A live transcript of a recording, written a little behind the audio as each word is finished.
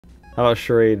How about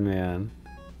Charade Man?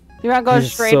 You want to go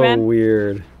He's Charade so Man?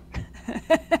 weird.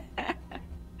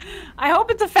 I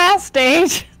hope it's a fast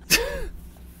stage.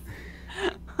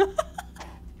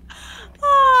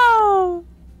 Oh.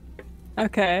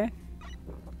 Okay.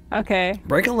 Okay.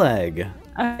 Break a leg.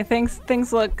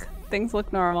 Things look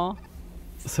normal.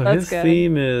 So That's his good.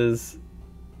 theme is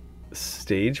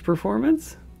stage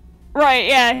performance? Right,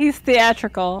 yeah, he's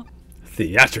theatrical.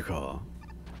 Theatrical.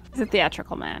 He's a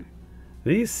theatrical man.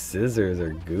 These scissors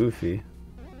are goofy.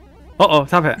 Uh-oh,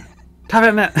 top hat. Top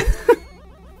hat, Matt.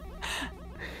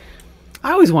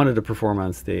 I always wanted to perform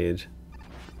on stage.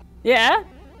 Yeah?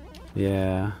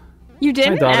 Yeah. You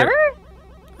didn't daughter-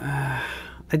 ever?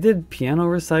 I did piano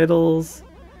recitals.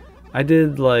 I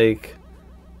did, like,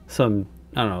 some,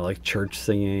 I don't know, like church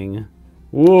singing.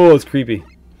 Whoa, it's creepy.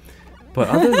 But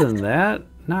other than that,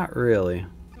 not really.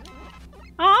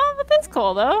 Oh, but that's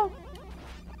cool, though.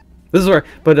 This is where,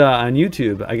 but on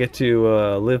YouTube, I get to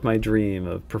live my dream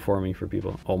of performing for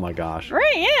people. Oh my gosh.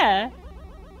 Right, yeah.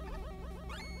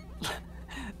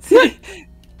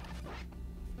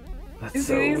 That's You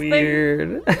so see these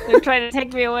weird. They're trying to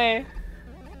take me away.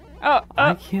 Oh,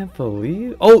 I oh, can't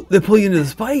believe. Oh, they pull you into the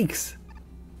spikes.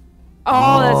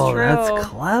 oh, that's true. That's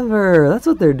clever. That's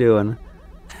what they're doing.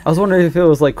 I was wondering if it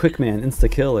was like Quickman,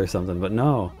 insta kill or something, but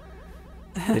no.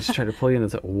 They just try to pull you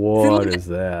into. What is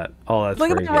that? Oh, that's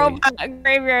Look at the freaky. robot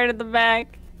graveyard in the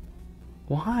back.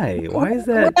 Why? Why is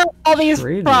that? Look at all these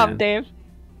Charade from, Man? Dave.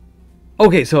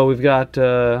 Okay, so we've got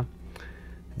the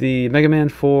Mega Man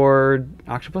 4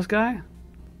 octopus guy.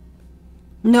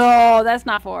 No, that's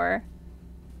not 4.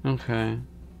 Okay.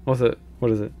 What's it?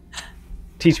 What is it?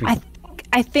 Teach me.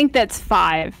 I think that's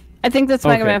 5. I think that's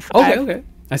Okay. Mega Man 5. Okay, okay.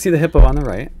 I see the hippo on the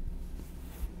right.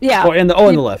 Yeah. Oh, and the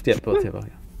on the left. Yeah, both hippo.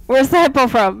 Yeah. Where's the hippo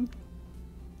from?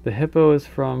 The hippo is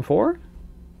from 4?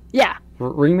 Yeah.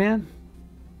 Ringman?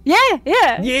 Yeah,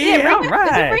 yeah. Yeah, Ringman?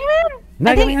 right. Is it Ringman?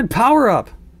 Mega Man power up.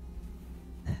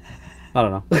 I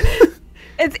don't know.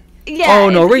 It's yeah. Oh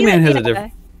no, it's Ringman either- has a yeah.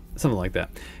 different, something like that.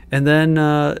 And then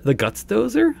the Guts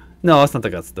Dozer? No, that's not the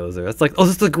Guts Dozer. That's like, oh,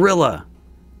 it's the gorilla.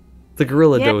 The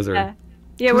gorilla Yeah. dozer.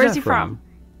 Yeah, Who's where's that he from?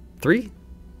 3?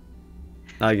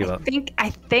 I give up. I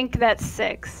think that's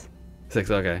 6. 6.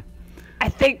 Okay. I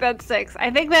think that's 6. I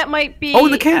think that might be Oh,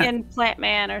 the cat. in Plant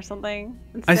Man or something.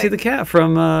 It's I see 6. the cat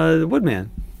from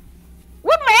Woodman.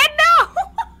 Woodman, no!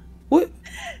 What?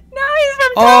 No, he's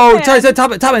from Oh, Top sorry,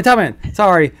 Man. Top Man.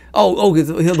 Sorry. Oh, 'cause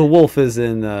the wolf is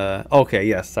in. Okay,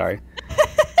 yes, sorry.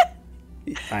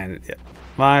 Yeah,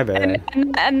 my bad.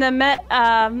 And the Met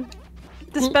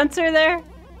dispenser there.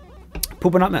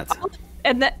 Pooping out Mets.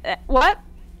 And the what?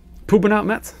 Pooping out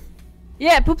Mets.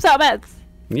 Yeah, it poops out Mets.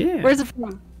 Yeah. Where's it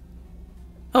from?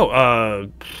 Oh,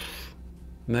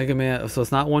 Mega Man. So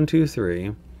it's not 1, 2,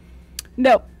 3.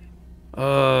 Nope.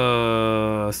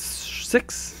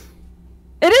 6.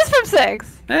 It is from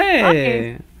 6. Hey.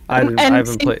 Okay. I haven't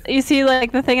see, played. You see,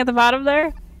 like the thing at the bottom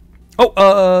there.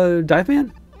 Oh, Dive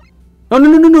Man. Oh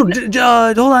no.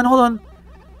 Hold on.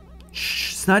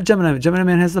 Shh, it's not Gemini. Gemini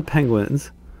Man has the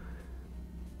penguins.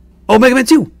 Oh, Mega Man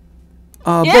 2.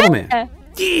 Bubble Man. Yeah.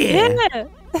 Yeah.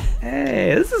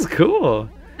 Hey, this is cool.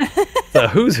 The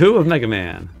who's who of Mega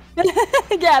Man.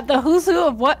 Yeah, the who's who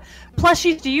of what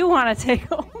plushies do you want to take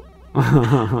home?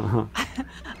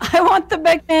 I want the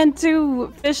Mega Man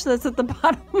 2 fish that's at the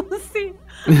bottom of the sea.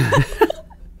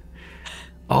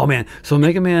 Oh man, so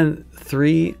Mega Man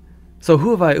 3. So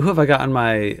who have I got on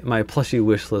my plushie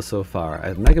wish list so far? I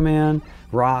have Mega Man,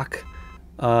 Rock,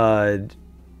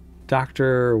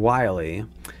 Dr. Wily,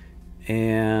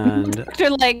 and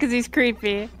Dr. Light, because he's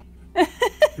creepy.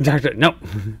 Dr. No,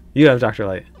 you have Dr.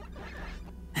 Light.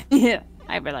 Yeah,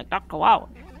 I'd be like, Dr. Wow.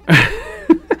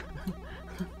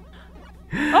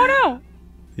 Oh no!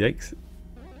 Yikes.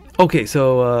 Okay,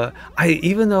 so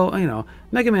even though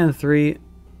Mega Man 3,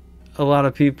 a lot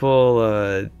of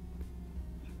people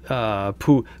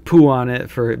poo on it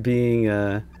for it being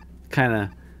kind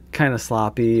of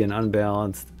sloppy and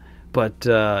unbalanced, but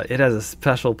it has a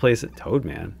special place.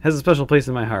 Toadman has a special place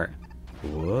in my heart.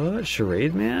 What?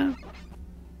 Charade Man?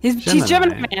 He's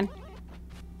Gemini Man.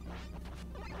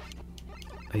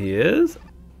 He is?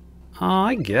 Oh,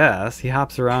 I guess he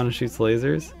hops around and shoots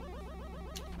lasers.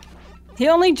 He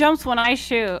only jumps when I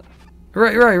shoot.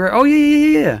 Right. Oh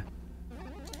yeah.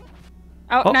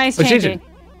 Oh, now he's it's changing.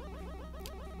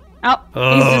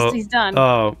 Oh, he's done.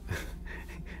 Oh.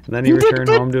 And then he did returned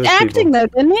good home to his acting people. though,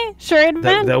 didn't he? Charade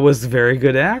Man. That was very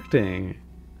good acting.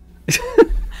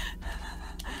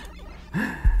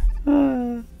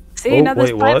 See, now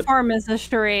this wait, what? platform is a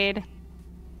charade.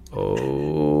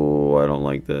 Oh, I don't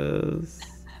like this.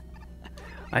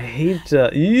 I hate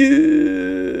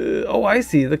you. Oh, I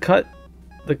see. The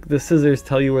scissors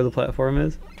tell you where the platform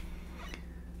is.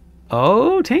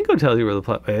 Oh, Tango tells you where the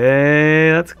platform. Hey,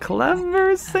 that's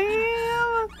clever,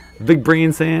 Sam. Big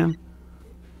brain, Sam.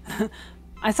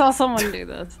 I saw someone do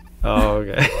this. Oh,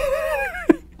 okay.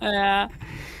 Yeah.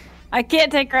 I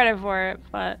can't take credit for it,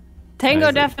 but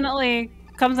Tango definitely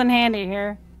comes in handy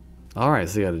here. All right,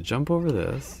 so you got to jump over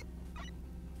this.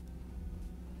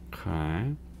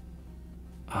 Okay.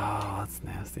 Oh, that's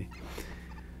nasty.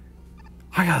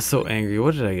 I got so angry.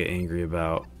 What did I get angry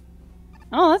about?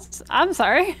 Oh, I'm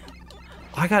sorry.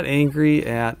 I got angry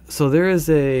at... So there is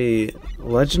a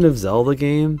Legend of Zelda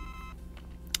game.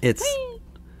 It's...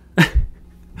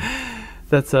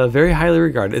 that's very highly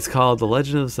regarded. It's called The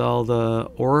Legend of Zelda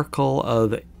Oracle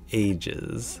of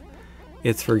Ages.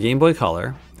 It's for Game Boy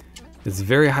Color. It's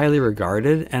very highly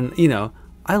regarded. And, you know,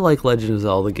 I like Legend of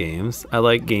Zelda games. I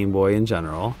like Game Boy in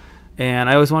general. And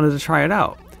I always wanted to try it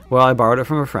out. Well, I borrowed it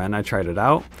from a friend. I tried it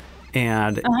out.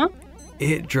 And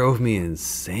it drove me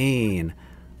insane.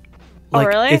 Like, oh,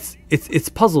 really? It's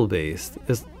puzzle based.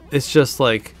 It's just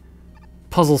like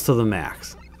puzzles to the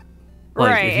max.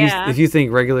 Like, right, if you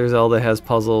think regular Zelda has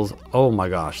puzzles, oh my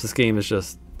gosh, this game is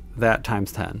just that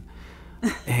times 10.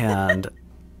 And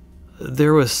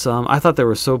there was some, I thought they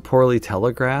were so poorly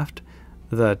telegraphed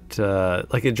that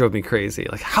like it drove me crazy.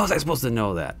 Like, how was I supposed to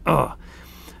know that? Oh,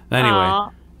 anyway.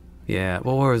 Yeah,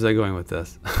 well, where was I going with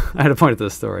this? I had to point at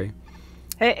this story.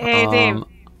 Hey, Dave.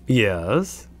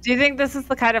 Yes? Do you think this is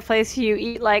the kind of place you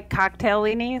eat, like,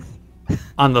 cocktailinis?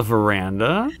 On the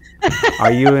veranda?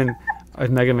 Are you in...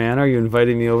 Mega Man, are you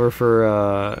inviting me over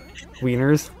for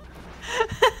wieners?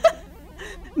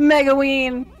 Mega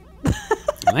Ween.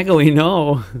 Mega Ween,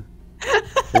 no.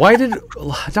 Why did...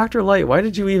 Dr. Light, why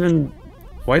did you even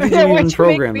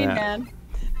program that?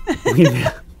 Ween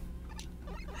Man.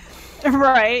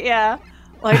 Right, yeah.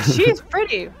 Like, she's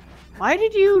pretty. Why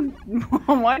did you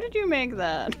make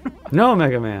that? No,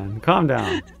 Mega Man, calm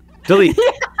down. Delete.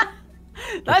 Yeah.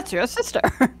 That's your sister.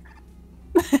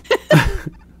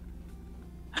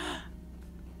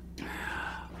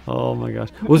 Oh my gosh.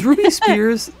 Was Ruby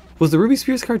Spears the Ruby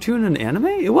Spears cartoon an anime?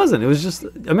 It wasn't. It was just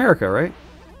America, right?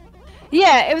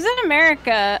 Yeah, it was in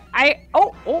America.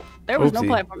 There was no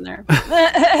platform there.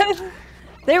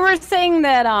 They were saying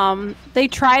that they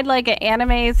tried like an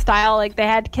anime style, like they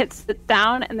had kids sit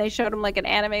down and they showed them like an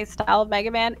anime style of Mega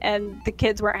Man, and the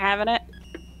kids weren't having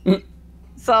it.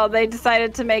 So they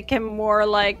decided to make him more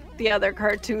like the other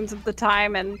cartoons of the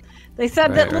time, and they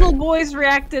said that little boys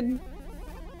reacted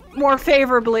more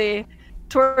favorably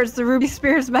towards the Ruby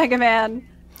Spears Mega Man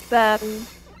than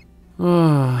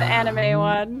the anime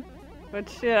one,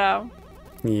 which, you know.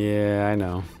 Yeah, I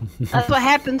know. That's what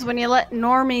happens when you let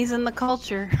normies in the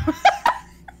culture.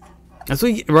 That's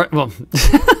what you, right, well,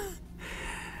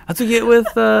 that's what you get with,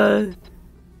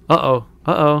 uh-oh,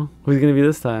 who's gonna be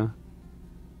this time?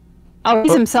 Oh,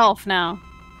 he's himself now.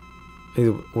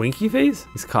 He's winky face?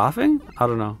 He's coughing? I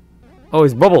don't know. Oh,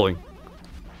 he's bubbling.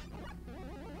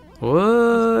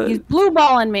 What? He's blue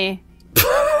balling me.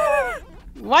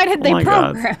 Why did they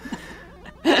program?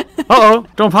 Uh-oh,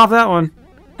 don't pop that one.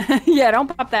 Yeah, don't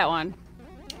pop that one.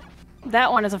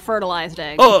 That one is a fertilized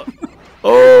egg. Oh!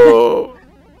 Oh!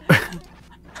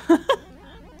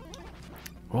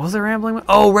 What was I rambling with?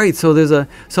 Oh, right. So there's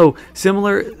so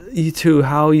similar to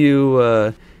how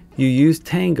you use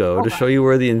Tango to show you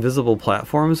where the invisible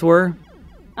platforms were.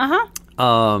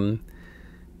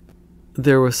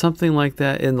 There was something like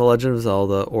that in The Legend of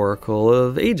Zelda Oracle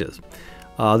of Ages.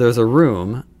 There's a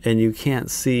room and you can't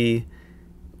see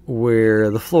where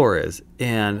the floor is,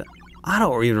 and I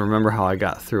don't even remember how I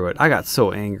got through it. I got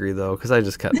so angry though because I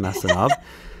just kept messing up.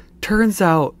 Turns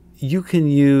out you can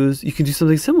do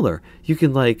something similar. You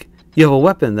can you have a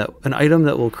weapon, an item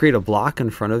that will create a block in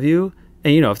front of you,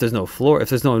 and you know, if there's no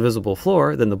invisible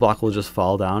floor, then the block will just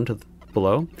fall down to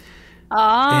below.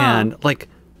 And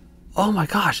oh my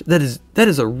gosh, that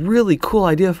is a really cool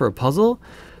idea for a puzzle,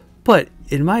 but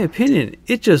in my opinion,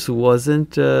 it just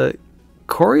wasn't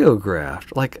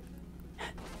choreographed. Like,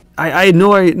 I had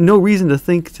no reason to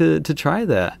think to try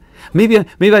that. Maybe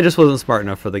I just wasn't smart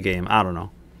enough for the game. I don't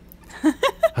know.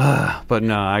 But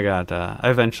no, I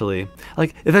eventually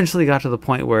got to the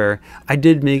point where I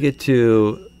did make it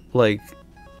to like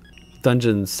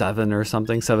dungeon 7 or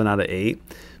something, 7 out of 8.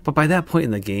 But by that point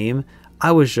in the game, I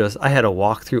had a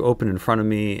walkthrough open in front of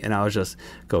me, and I was just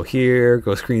go here,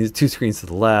 go 2 screens to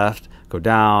the left, go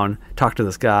down, talk to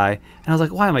this guy, and I was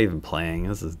like, why am I even playing?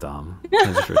 This is dumb. I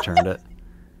just returned it.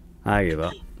 I gave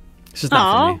up. It's just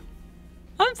not for me.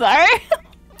 I'm sorry.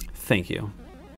 Thank you.